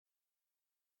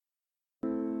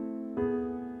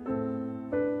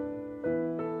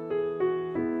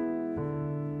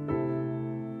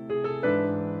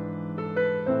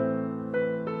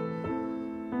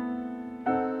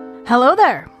Hello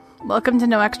there! Welcome to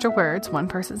No Extra Words, One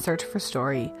Person Search for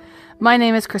Story. My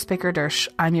name is Chris Baker-Dersch.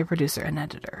 I'm your producer and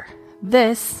editor.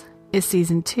 This is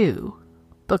Season 2,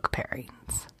 Book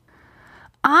Pairings.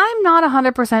 I'm not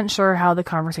 100% sure how the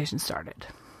conversation started.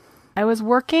 I was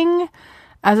working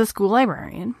as a school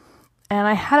librarian, and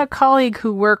I had a colleague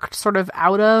who worked sort of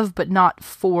out of, but not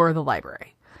for the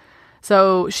library.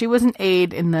 So she was an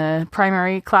aide in the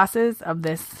primary classes of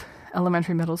this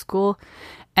elementary middle school,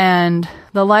 and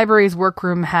the library's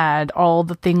workroom had all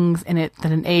the things in it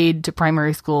that an aide to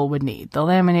primary school would need. The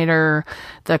laminator,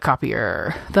 the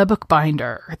copier, the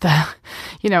bookbinder,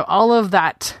 all of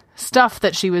that stuff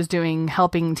that she was doing,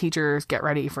 helping teachers get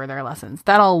ready for their lessons.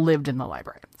 That all lived in the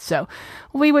library. So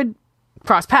we would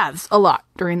cross paths a lot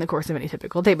during the course of any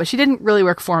typical day, but she didn't really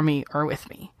work for me or with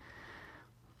me.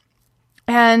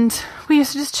 And we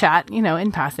used to just chat,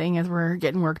 in passing as we're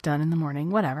getting work done in the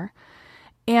morning, whatever.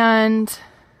 And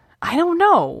I don't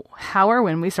know how or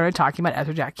when we started talking about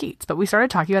Ezra Jack Keats, but we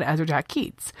started talking about Ezra Jack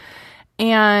Keats.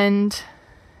 And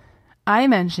I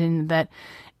mentioned that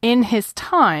in his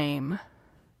time,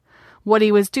 what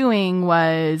he was doing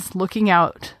was looking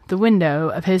out the window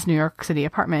of his New York City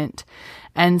apartment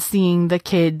and seeing the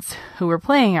kids who were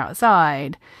playing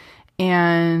outside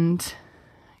and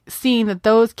seeing that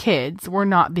those kids were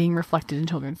not being reflected in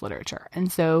children's literature.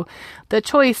 And so the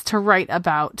choice to write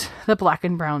about the black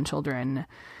and brown children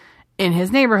in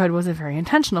his neighborhood was a very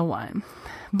intentional one.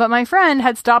 But my friend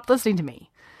had stopped listening to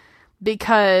me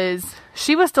because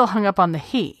she was still hung up on the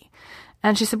he.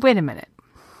 And she said, wait a minute.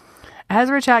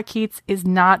 Ezra Jack Keats is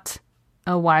not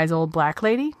a wise old black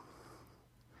lady?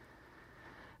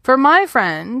 For my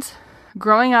friend,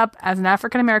 growing up as an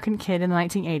African-American kid in the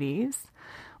 1980s,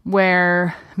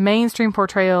 where mainstream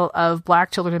portrayal of black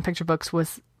children in picture books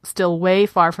was still way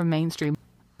far from mainstream.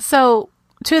 So,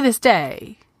 to this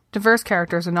day, diverse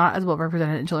characters are not as well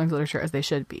represented in children's literature as they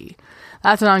should be.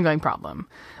 That's an ongoing problem.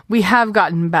 We have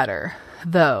gotten better,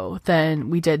 though, than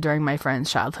we did during my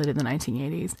friend's childhood in the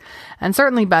 1980s, and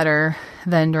certainly better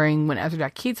than during when Ezra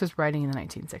Jack Keats was writing in the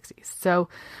 1960s. So,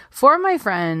 for my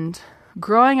friend,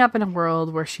 growing up in a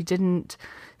world where she didn't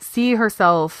see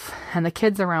herself and the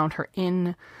kids around her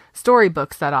in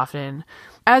storybooks that often,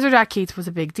 Ezra Jack Keats was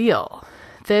a big deal.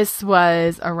 This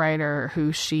was a writer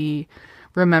who she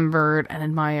remembered and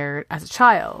admired as a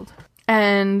child.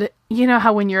 And you know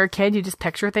how when you're a kid, you just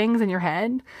picture things in your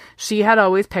head? She had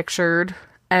always pictured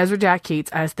Ezra Jack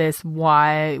Keats as this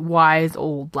wise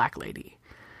old black lady.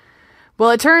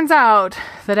 Well, it turns out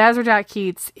that Ezra Jack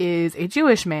Keats is a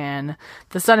Jewish man,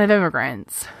 the son of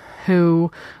immigrants,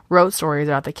 who wrote stories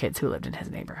about the kids who lived in his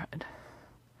neighborhood.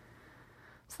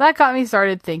 So that got me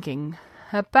started thinking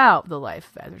about the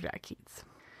life of Ezra Jack Keats.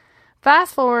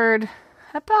 Fast forward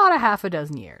about a half a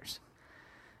dozen years.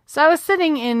 So I was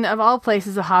sitting in, of all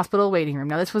places, a hospital waiting room.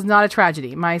 Now, this was not a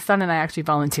tragedy. My son and I actually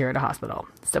volunteer at a hospital.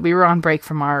 So we were on break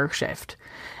from our shift.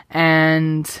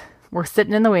 And we're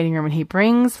sitting in the waiting room, and he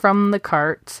brings from the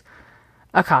cart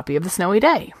a copy of The Snowy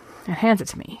Day and hands it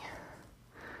to me.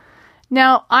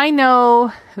 Now, I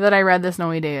know that I read The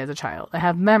Snowy Day as a child. I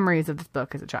have memories of this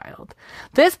book as a child.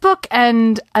 This book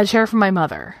and A Chair for My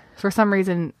Mother, for some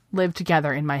reason, lived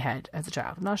together in my head as a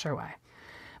child. I'm not sure why.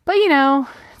 But,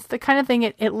 it's the kind of thing,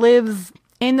 it lives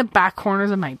in the back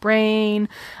corners of my brain.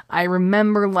 I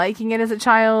remember liking it as a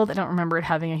child. I don't remember it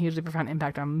having a hugely profound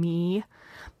impact on me.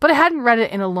 But I hadn't read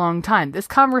it in a long time. This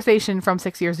conversation from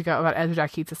 6 years ago about Ezra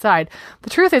Jack Keats aside,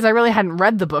 the truth is I really hadn't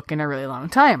read the book in a really long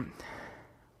time.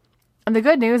 And the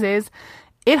good news is,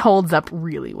 it holds up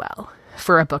really well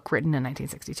for a book written in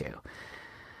 1962.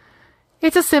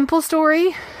 It's a simple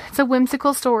story. It's a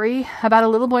whimsical story about a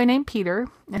little boy named Peter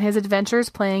and his adventures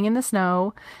playing in the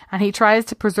snow, and he tries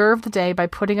to preserve the day by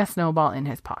putting a snowball in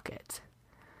his pocket.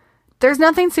 There's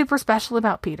nothing super special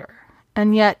about Peter,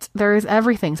 and yet there is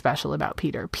everything special about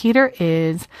Peter. Peter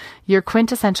is your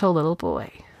quintessential little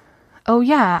boy. Oh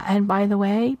yeah, and by the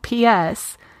way,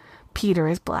 P.S., Peter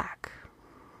is black.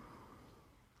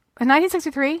 In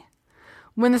 1963,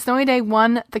 when The Snowy Day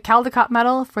won the Caldecott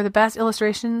Medal for the best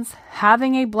illustrations,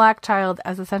 having a black child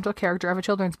as the central character of a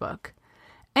children's book,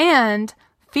 and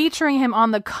featuring him on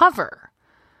the cover,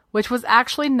 which was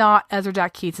actually not Ezra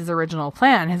Jack Keats' original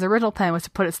plan. His original plan was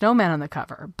to put a snowman on the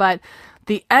cover, but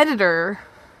the editor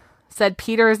said,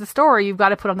 Peter is the story you've got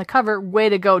to put on the cover. Way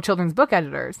to go, children's book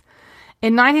editors.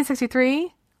 In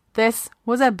 1963, this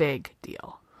was a big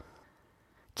deal.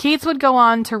 Keats would go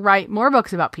on to write more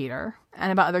books about Peter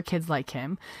and about other kids like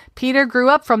him. Peter grew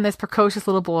up from this precocious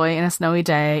little boy in A Snowy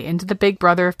Day into the big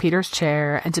brother of Peter's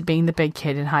chair and to being the big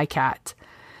kid in High Cat.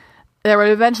 There would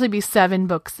eventually be 7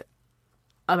 books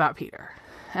about Peter.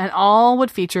 and all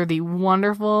would feature the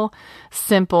wonderful,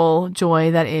 simple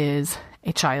joy that is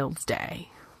a child's day.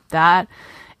 That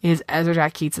is Ezra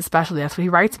Jack Keats especially. That's what he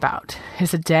writes about.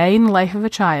 It's a day in the life of a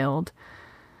child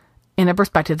in a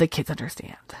perspective that kids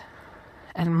understand.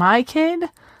 And my kid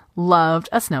loved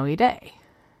a snowy day.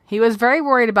 He was very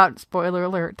worried about, spoiler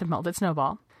alert, the melted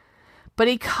snowball. But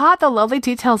he caught the lovely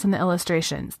details in the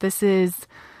illustrations. This is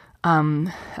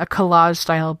a collage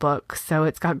style book, so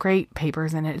it's got great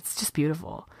papers in it. It's just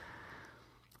beautiful.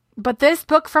 But this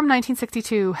book from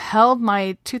 1962 held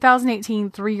my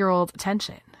 2018 3-year-old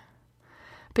attention.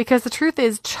 Because the truth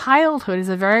is, childhood is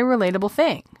a very relatable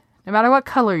thing, no matter what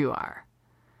color you are.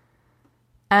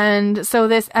 And so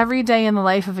this every day in the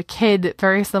life of a kid,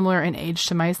 very similar in age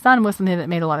to my son, was something that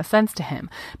made a lot of sense to him.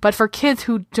 But for kids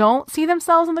who don't see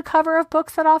themselves on the cover of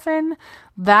books that often,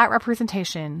 that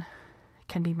representation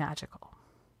can be magical.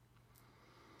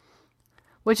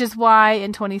 Which is why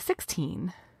in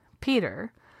 2016,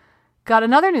 Peter got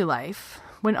another new life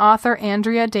when author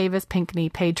Andrea Davis Pinkney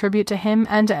paid tribute to him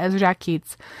and to Ezra Jack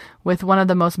Keats with one of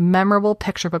the most memorable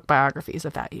picture book biographies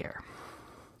of that year.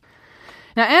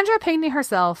 Now, Andrea Pinkney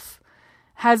herself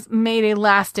has made a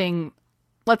lasting,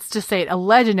 let's just say it, a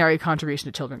legendary contribution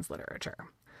to children's literature.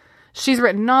 She's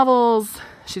written novels,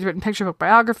 she's written picture book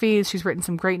biographies, she's written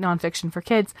some great nonfiction for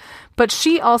kids, but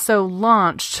she also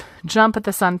launched Jump at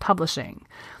the Sun Publishing.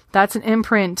 That's an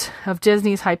imprint of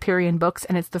Disney's Hyperion Books,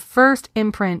 and it's the first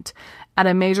imprint at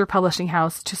a major publishing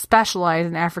house to specialize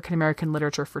in African American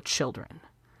literature for children.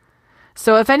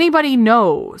 So if anybody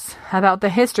knows about the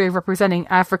history of representing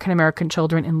African American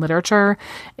children in literature,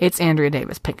 it's Andrea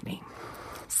Davis Pinkney.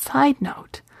 Side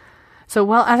note. So,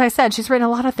 well, as I said, she's written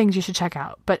a lot of things you should check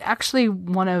out. But actually,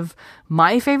 one of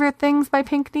my favorite things by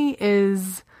Pinkney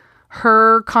is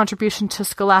her contribution to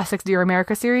Scholastic's Dear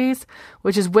America series,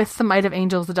 which is With the Might of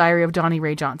Angels, the Diary of Donnie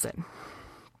Ray Johnson.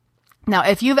 Now,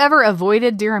 if you've ever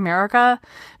avoided Dear America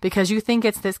because you think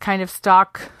it's this kind of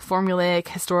stock, formulaic,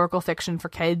 historical fiction for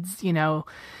kids, you know,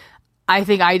 I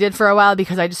think I did for a while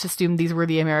because I just assumed these were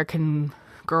the American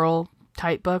Girl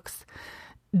type books.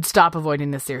 Stop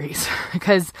avoiding this series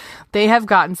because they have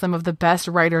gotten some of the best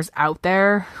writers out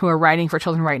there who are writing for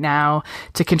children right now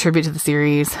to contribute to the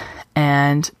series,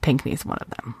 and Pinkney's one of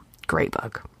them. Great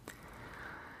book.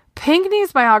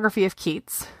 Pinkney's biography of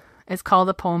Keats is called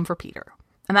A Poem for Peter.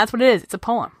 And that's what it is. It's a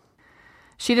poem.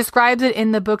 She describes it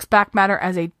in the book's back matter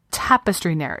as a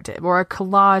tapestry narrative or a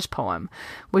collage poem,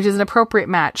 which is an appropriate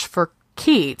match for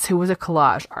Keats, who was a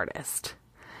collage artist.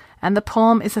 And the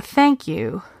poem is a thank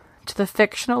you to the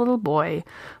fictional little boy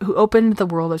who opened the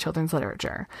world of children's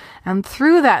literature. And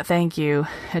through that thank you,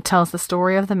 it tells the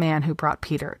story of the man who brought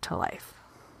Peter to life.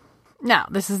 Now,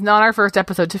 this is not our first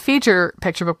episode to feature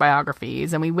picture book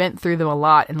biographies, and we went through them a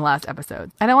lot in the last episode.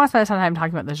 I don't want to spend a ton of time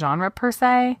talking about the genre per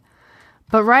se,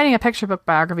 but writing a picture book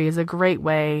biography is a great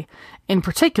way, in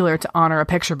particular, to honor a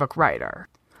picture book writer.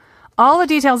 All the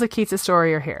details of Keats'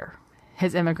 story are here.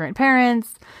 His immigrant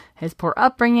parents, his poor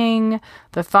upbringing,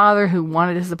 the father who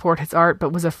wanted to support his art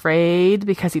but was afraid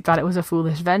because he thought it was a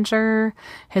foolish venture,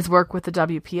 his work with the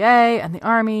WPA and the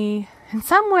army. In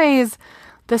some ways,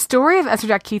 the story of Ezra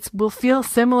Jack Keats will feel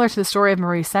similar to the story of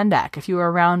Marie Sendak if you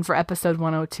were around for episode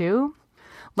 102.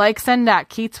 Like Sendak,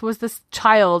 Keats was the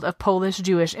child of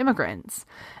Polish-Jewish immigrants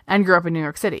and grew up in New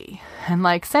York City. And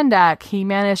like Sendak, he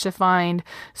managed to find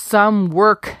some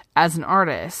work as an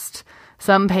artist,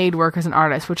 some paid work as an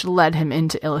artist, which led him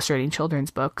into illustrating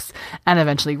children's books and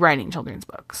eventually writing children's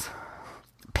books.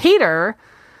 Peter,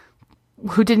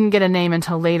 who didn't get a name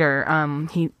until later,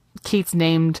 Keats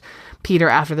named Peter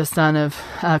after the son of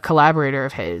a collaborator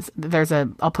of his.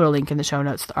 I'll put a link in the show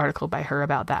notes to the article by her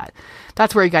about that.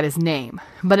 That's where he got his name.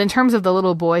 But in terms of the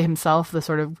little boy himself, the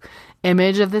sort of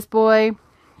image of this boy,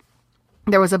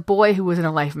 there was a boy who was in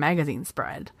a Life magazine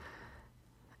spread.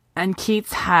 And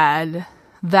Keats had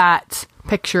that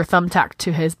picture thumbtacked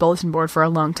to his bulletin board for a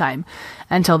long time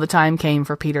until the time came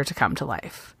for Peter to come to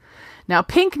life. Now,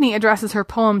 Pinkney addresses her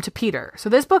poem to Peter. So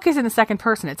this book is in the second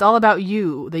person. It's all about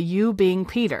you, the you being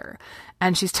Peter.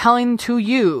 And she's telling to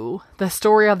you the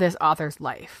story of this author's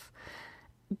life.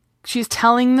 She's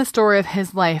telling the story of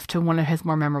his life to one of his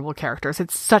more memorable characters.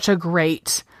 It's such a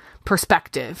great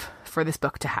perspective for this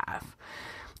book to have.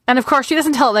 And of course, she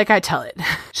doesn't tell it like I tell it.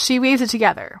 She weaves it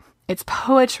together. It's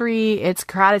poetry, it's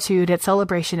gratitude, it's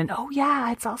celebration, and oh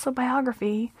yeah, it's also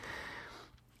biography.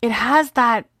 It has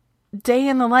that day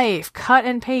in the life, cut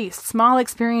and paste, small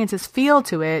experiences feel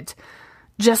to it,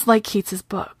 just like Keats's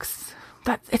books.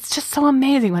 It's just so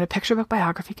amazing what a picture book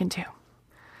biography can do.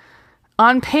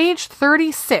 On page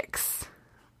 36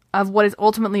 of what is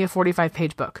ultimately a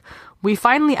 45-page book, we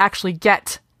finally actually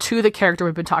get to the character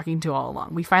we've been talking to all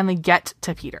along. We finally get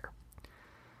to Peter.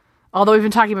 Although we've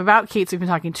been talking about Keats, we've been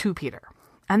talking to Peter.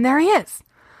 And there he is,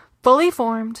 fully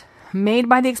formed, made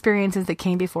by the experiences that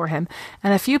came before him.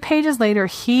 And a few pages later,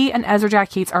 he and Ezra Jack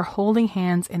Keats are holding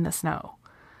hands in the snow.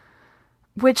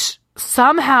 Which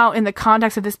somehow, in the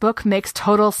context of this book, makes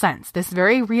total sense. This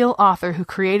very real author who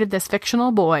created this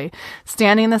fictional boy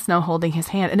standing in the snow holding his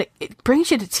hand. And it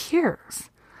brings you to tears.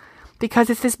 Because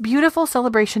it's this beautiful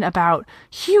celebration about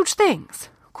huge things,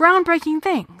 groundbreaking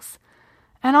things.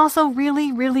 And also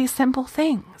really, really simple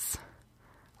things.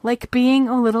 Like being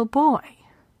a little boy.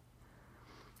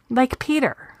 Like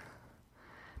Peter.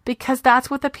 Because that's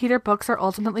what the Peter books are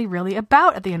ultimately really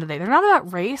about at the end of the day. They're not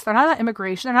about race. They're not about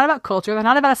immigration. They're not about culture. They're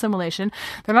not about assimilation.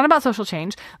 They're not about social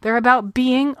change. They're about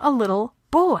being a little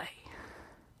boy.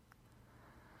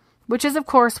 Which is, of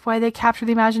course, why they capture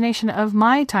the imagination of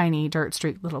my tiny dirt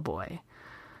street little boy,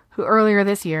 who earlier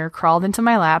this year crawled into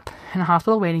my lap in a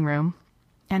hospital waiting room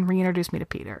and reintroduced me to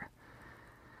Peter.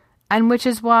 And which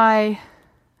is why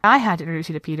I had to introduce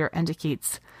you to Peter and to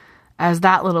Keats as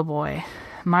that little boy,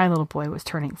 my little boy, was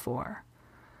turning 4.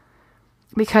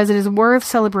 Because it is worth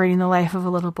celebrating the life of a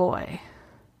little boy.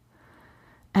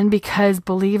 And because,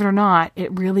 believe it or not,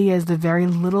 it really is the very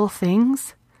little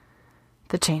things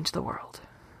that change the world.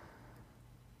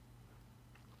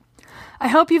 I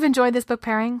hope you've enjoyed this book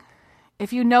pairing.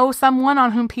 If you know someone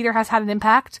on whom Peter has had an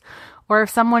impact, or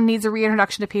if someone needs a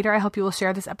reintroduction to Peter, I hope you will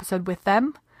share this episode with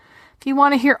them. If you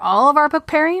want to hear all of our book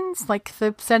pairings, like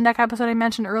the Sendak episode I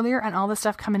mentioned earlier and all the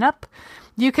stuff coming up,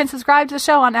 you can subscribe to the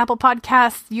show on Apple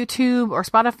Podcasts, YouTube, or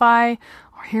Spotify.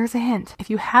 Or here's a hint.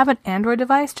 If you have an Android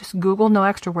device, just Google No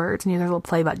Extra Words and use the little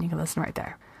play button. You can listen right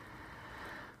there.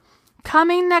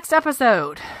 Coming next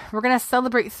episode, we're going to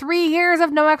celebrate 3 years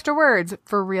of No Extra Words.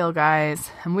 For real, guys.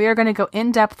 And we are going to go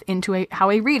in depth into how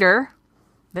a reader,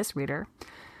 this reader,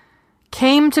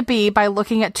 came to be by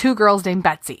looking at 2 girls named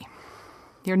Betsy.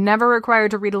 You're never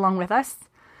required to read along with us.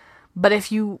 But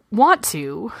if you want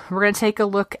to, we're going to take a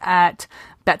look at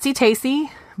Betsy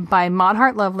Tacy by Maud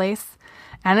Hart Lovelace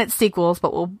and its sequels,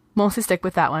 but we'll mostly stick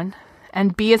with that one.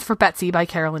 And B is for Betsy by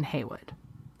Carolyn Haywood.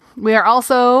 We are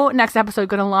also, next episode,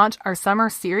 going to launch our summer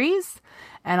series,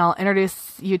 and I'll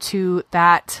introduce you to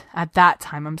that at that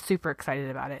time. I'm super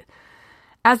excited about it.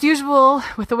 As usual,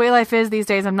 with the way life is these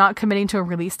days, I'm not committing to a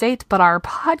release date, but our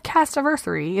podcast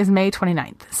anniversary is May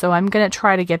 29th, so I'm going to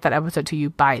try to get that episode to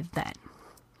you by then.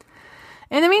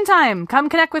 In the meantime, come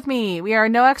connect with me. We are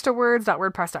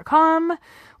noextrawords.wordpress.com,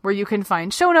 where you can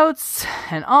find show notes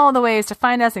and all the ways to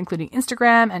find us, including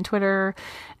Instagram and Twitter.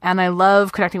 And I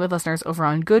love connecting with listeners over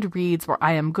on Goodreads, where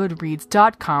I am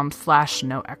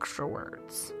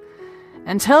goodreads.com/noextrawords.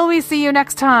 Until we see you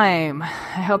next time,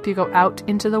 I hope you go out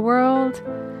into the world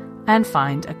and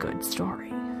find a good story.